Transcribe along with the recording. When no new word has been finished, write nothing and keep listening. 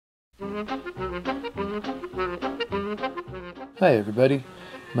Hi everybody,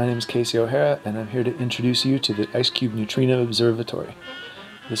 my name is Casey O'Hara and I'm here to introduce you to the IceCube Neutrino Observatory.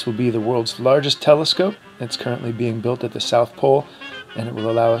 This will be the world's largest telescope. It's currently being built at the South Pole and it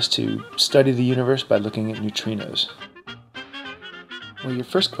will allow us to study the universe by looking at neutrinos. Well, your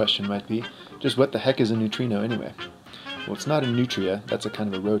first question might be, just what the heck is a neutrino anyway? Well, it's not a nutria, that's a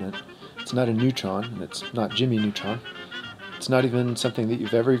kind of a rodent. It's not a neutron, and it's not Jimmy Neutron. It's not even something that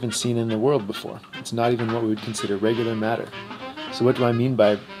you've ever even seen in the world before. It's not even what we would consider regular matter. So what do I mean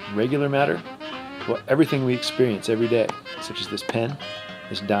by regular matter? Well, everything we experience every day, such as this pen,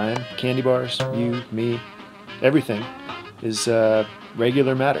 this dime, candy bars, you, me, everything is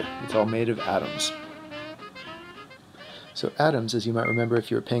regular matter. It's all made of atoms. So atoms, as you might remember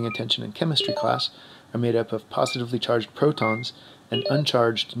if you were paying attention in chemistry class, are made up of positively charged protons and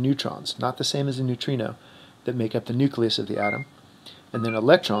uncharged neutrons, not the same as a neutrino, that make up the nucleus of the atom. And then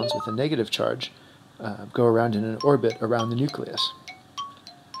electrons with a negative charge go around in an orbit around the nucleus.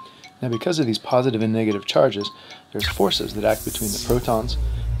 Now because of these positive and negative charges, there's forces that act between the protons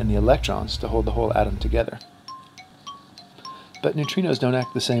and the electrons to hold the whole atom together. But neutrinos don't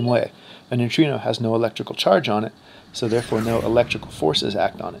act the same way. A neutrino has no electrical charge on it, so therefore no electrical forces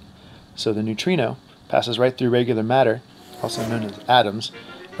act on it. So the neutrino passes right through regular matter, also known as atoms,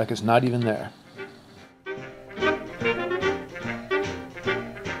 like it's not even there.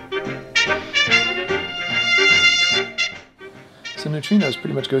 So neutrinos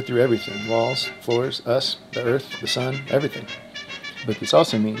pretty much go through everything: walls, floors, us, the earth, the sun, everything. But this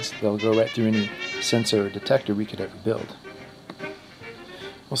also means they'll go right through any sensor or detector we could ever build.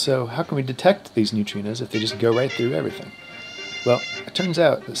 Well, so how can we detect these neutrinos if they just go right through everything? Well, it turns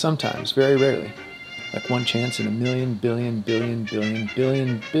out that sometimes, very rarely, like one chance in a million, billion, billion, billion,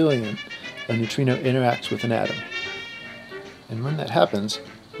 billion, billion, a neutrino interacts with an atom. And when that happens,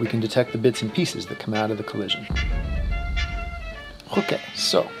 we can detect the bits and pieces that come out of the collision. Okay,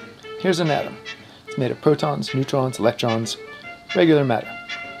 so here's an atom. It's made of protons, neutrons, electrons, regular matter.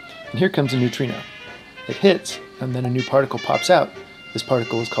 And here comes a neutrino. It hits, and then a new particle pops out. This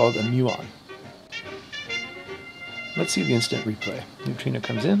particle is called a muon. Let's see the instant replay. Neutrino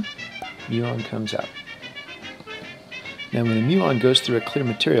comes in, muon comes out. Now when a muon goes through a clear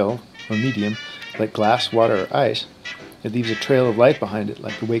material or medium, like glass, water, or ice, it leaves a trail of light behind it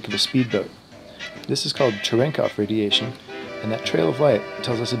like the wake of a speedboat. This is called Cherenkov radiation, and that trail of light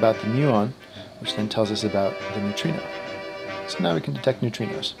tells us about the muon, which then tells us about the neutrino. So now we can detect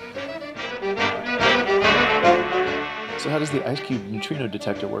neutrinos. So how does the IceCube neutrino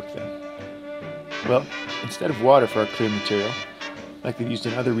detector work then? Well, instead of water for our clear material, like they've used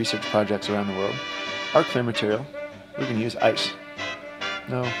in other research projects around the world, our clear material, we're going to use ice.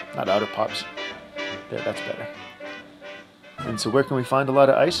 No, not Outer Pops. There, that's better. And so where can we find a lot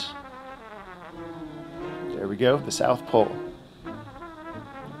of ice? There we go, the South Pole.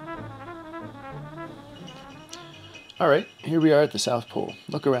 Alright, here we are at the South Pole.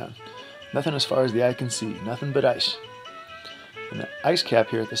 Look around. Nothing as far as the eye can see, nothing but ice. And the ice cap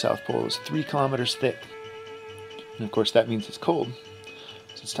here at the South Pole is 3 kilometers thick. And of course that means it's cold.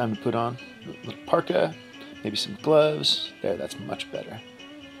 So it's time to put on a little parka, maybe some gloves. There, that's much better.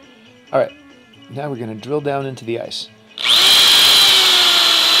 Alright, now we're going to drill down into the ice.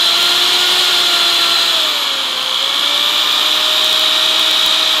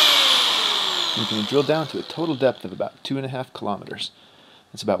 We're going to drill down to a total depth of about 2.5 kilometers.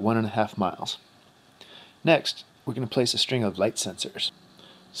 That's about 1.5 miles. Next, we're going to place a string of light sensors,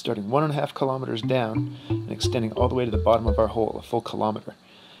 starting 1.5 kilometers down and extending all the way to the bottom of our hole, a full kilometer.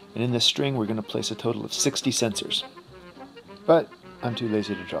 And in this string, we're going to place a total of 60 sensors. But I'm too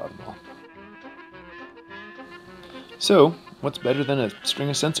lazy to draw them all. So, what's better than a string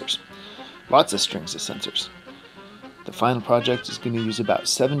of sensors? Lots of strings of sensors. The final project is going to use about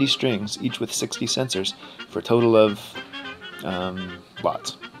 70 strings, each with 60 sensors, for a total of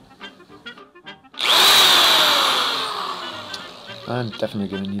lots. I'm definitely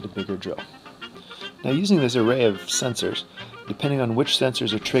going to need a bigger drill. Now using this array of sensors, depending on which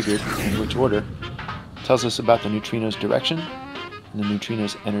sensors are triggered in which order, tells us about the neutrino's direction and the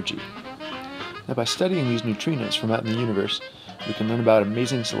neutrino's energy. Now by studying these neutrinos from out in the universe, we can learn about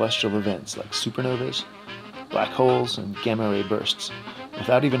amazing celestial events like supernovas, black holes, and gamma-ray bursts,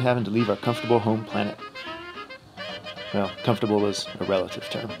 without even having to leave our comfortable home planet. Well, comfortable is a relative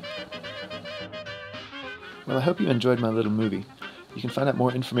term. Well, I hope you enjoyed my little movie. You can find out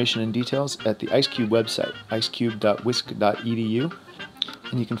more information and details at the IceCube website, icecube.wisc.edu,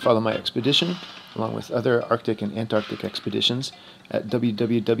 and you can follow my expedition, along with other Arctic and Antarctic expeditions, at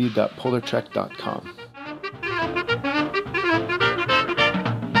www.polartrek.com.